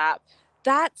their sap,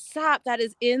 that sap that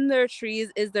is in their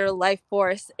trees is their life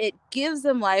force. It gives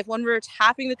them life. When we're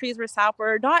tapping the trees for sap,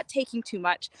 we're not taking too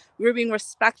much. We're being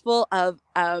respectful of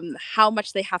how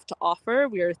much they have to offer.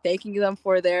 We are thanking them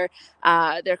for their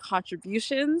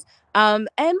contributions. And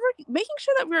we're making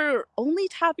sure that we're only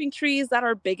tapping trees that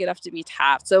are big enough to be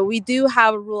tapped. So we do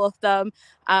have a rule of thumb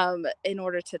in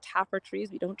order to tap our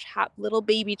trees. We don't tap little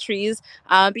baby trees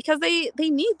because they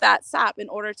need that sap in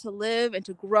order to live and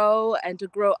to grow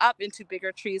up into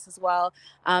bigger trees as well,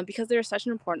 because they're such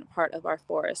an important part of our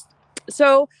forest.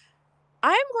 So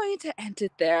I'm going to end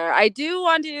it there. I do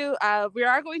want to, we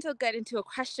are going to get into a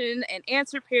question and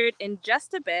answer period in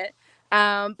just a bit.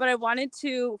 But I wanted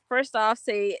to first off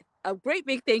say a great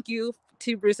big thank you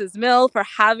to Bruce's Mill for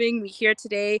having me here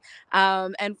today,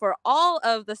 and for all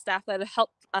of the staff that have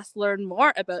helped us learn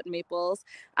more about maples.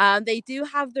 They do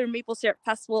have their Maple Syrup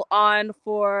Festival on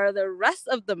for the rest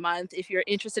of the month. If you're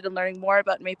interested in learning more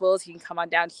about maples, you can come on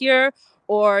down here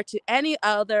or to any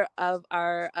other of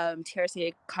our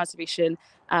TRCA conservation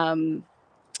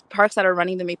parks that are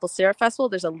running the Maple Syrup Festival.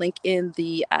 There's a link in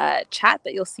the chat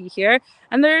that you'll see here.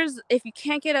 And if you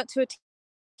can't get out to a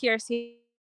TRCA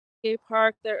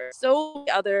Park. There are so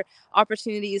many other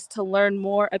opportunities to learn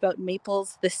more about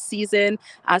maples this season.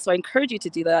 So I encourage you to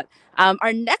do that.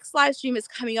 Our next live stream is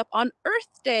coming up on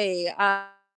Earth Day.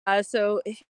 So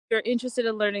if you're interested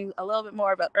in learning a little bit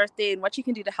more about Earth Day and what you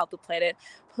can do to help the planet,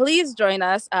 please join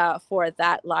us for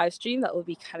that live stream that will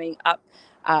be coming up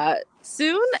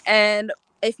soon. And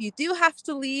if you do have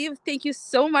to leave, thank you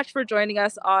so much for joining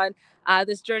us on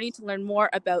this journey to learn more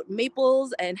about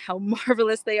maples and how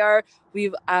marvelous they are.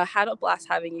 We've had a blast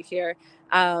having you here.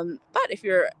 But if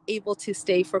you're able to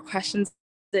stay for questions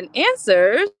and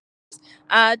answers,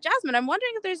 Jasmine, I'm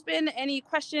wondering if there's been any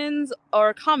questions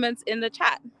or comments in the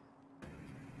chat.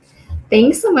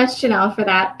 Thanks so much, Janelle, for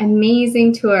that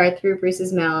amazing tour through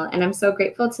Bruce's Mill. And I'm so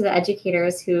grateful to the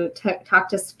educators who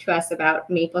talked to us about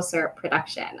maple syrup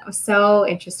production. It was so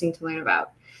interesting to learn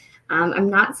about. I'm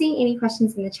not seeing any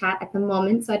questions in the chat at the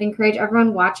moment, so I'd encourage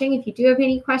everyone watching, if you do have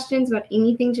any questions about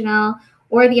anything Janelle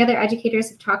or the other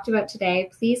educators have talked about today,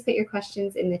 please put your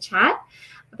questions in the chat.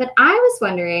 But I was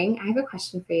wondering, I have a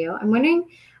question for you. I'm wondering,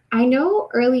 I know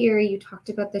earlier you talked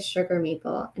about the sugar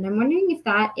maple, and I'm wondering if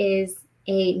that is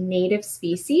a native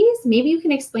species. Maybe you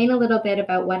can explain a little bit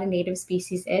about what a native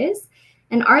species is.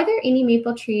 And are there any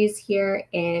maple trees here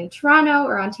in Toronto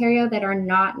or Ontario that are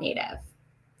not native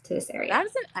to this area? That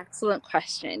is an excellent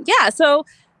question. Yeah, so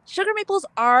sugar maples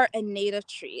are a native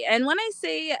tree. And when I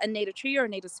say a native tree or a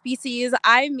native species,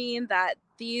 I mean that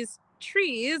these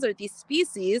trees or these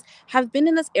species have been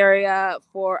in this area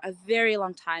for a very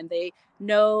long time. They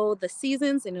know the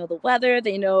seasons, they know the weather,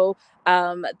 they know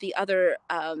the other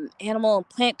animal and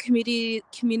plant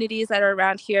communities that are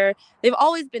around here. They've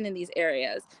always been in these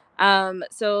areas.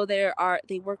 So they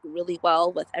work really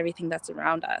well with everything that's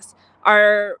around us.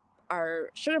 Our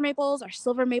sugar maples, our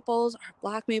silver maples, our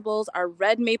black maples, our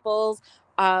red maples,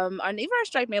 and even our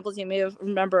striped maples. You may have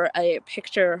remember a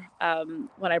picture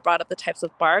when I brought up the types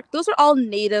of bark. Those are all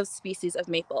native species of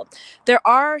maple. There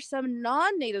are some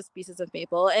non-native species of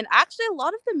maple, and actually a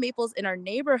lot of the maples in our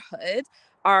neighborhood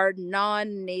are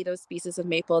non-native species of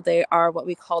maple. They are what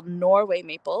we call Norway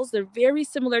maples. They're very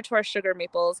similar to our sugar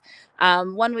maples.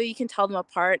 One way you can tell them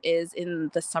apart is in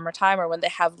the summertime or when they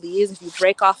have leaves. If you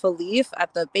break off a leaf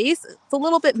at the base, it's a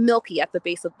little bit milky at the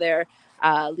base of their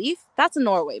leaf. That's a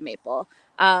Norway maple.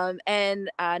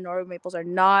 And Norway maples are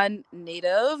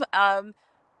non-native.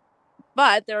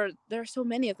 But there are so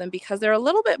many of them because they're a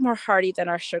little bit more hardy than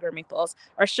our sugar maples.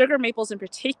 Our sugar maples in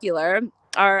particular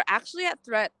are actually at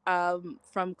threat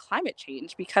from climate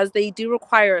change because they do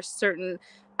require a certain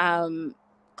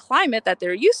climate that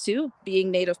they're used to,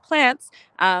 being native plants.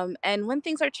 And when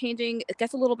things are changing, it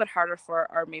gets a little bit harder for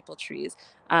our maple trees.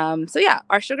 So yeah,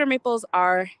 our sugar maples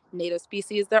are native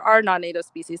species. There are non-native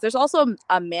species. There's also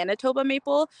a Manitoba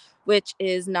maple, which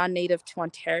is non-native to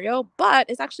Ontario, but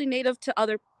it's actually native to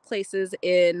other places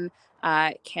in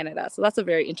Canada. So that's a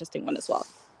very interesting one as well.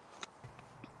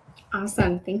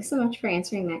 Awesome. Thanks so much for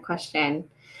answering that question.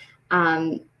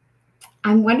 I'm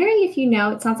wondering if you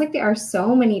know, it sounds like there are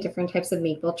so many different types of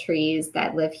maple trees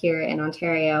that live here in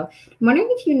Ontario. I'm wondering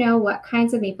if you know what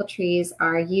kinds of maple trees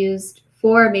are used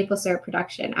for maple syrup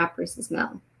production at Bruce's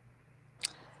Mill.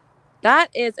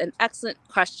 That is an excellent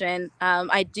question.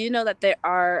 I do know that there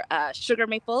are sugar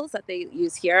maples that they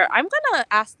use here. I'm going to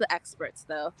ask the experts,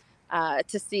 though,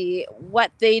 to see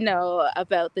what they know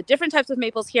about the different types of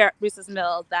maples here at Bruce's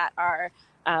Mill that are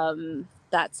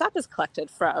that sap is collected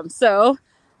from. So,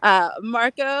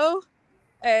 Marco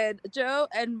and Joe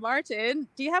and Martin,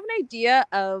 do you have an idea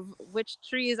of which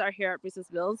trees are here at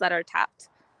Bruce's Mills that are tapped?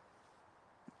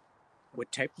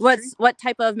 What type of tree? What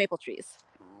type of maple trees?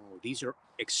 Oh, these are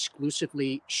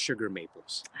exclusively sugar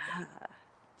maples.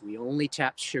 We only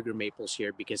tap sugar maples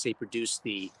here because they produce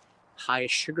the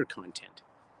highest sugar content.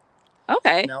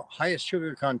 Okay. Now, highest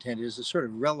sugar content is a sort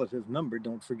of relative number.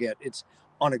 Don't forget, it's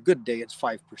on a good day, it's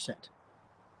 5%.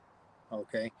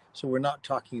 Okay, so we're not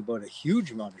talking about a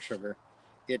huge amount of sugar.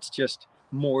 It's just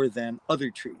more than other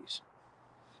trees.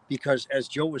 Because as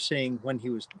Joe was saying when he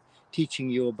was teaching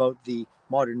you about the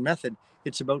modern method,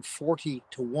 it's about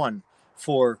 40-1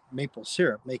 for maple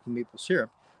syrup, making maple syrup.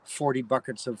 40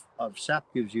 buckets of sap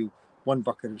gives you 1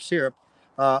 bucket of syrup.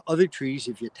 Other trees,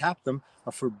 if you tap them,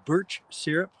 for birch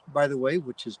syrup, by the way,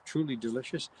 which is truly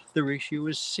delicious, the ratio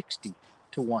is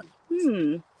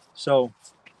 60-1. So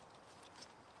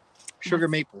sugar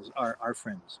maples are our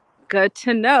friends. Good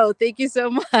to know. Thank you so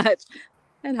much.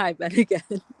 And hi, Ben, again.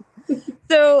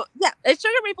 So yeah, it's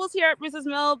sugar maples here at Bruce's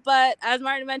Mill, but as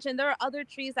Martin mentioned, there are other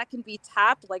trees that can be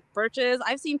tapped, like birches.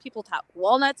 I've seen people tap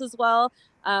walnuts as well,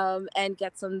 and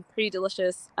get some pretty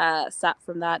delicious sap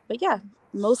from that. But yeah,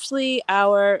 mostly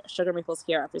our sugar maples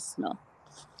here at Bruce's Mill.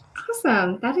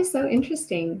 Awesome. That is so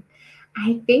interesting.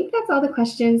 I think that's all the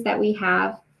questions that we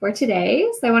have for today.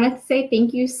 So I wanted to say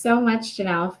thank you so much,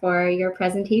 Janelle, for your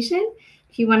presentation.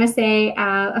 If you want to say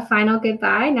a final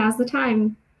goodbye, now's the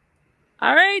time.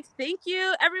 All right. Thank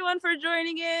you, everyone, for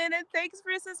joining in. And thanks,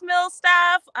 Bruce's Mill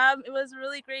staff. It was a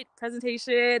really great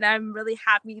presentation. I'm really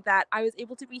happy that I was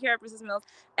able to be here at Bruce's Mills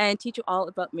and teach you all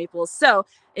about maples. So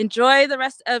enjoy the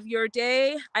rest of your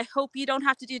day. I hope you don't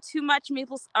have to do too much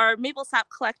maple sap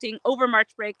collecting over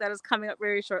March break. That is coming up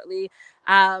very shortly.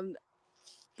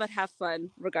 But have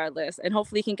fun regardless. And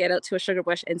hopefully you can get out to a sugar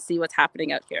bush and see what's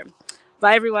happening out here.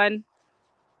 Bye, everyone.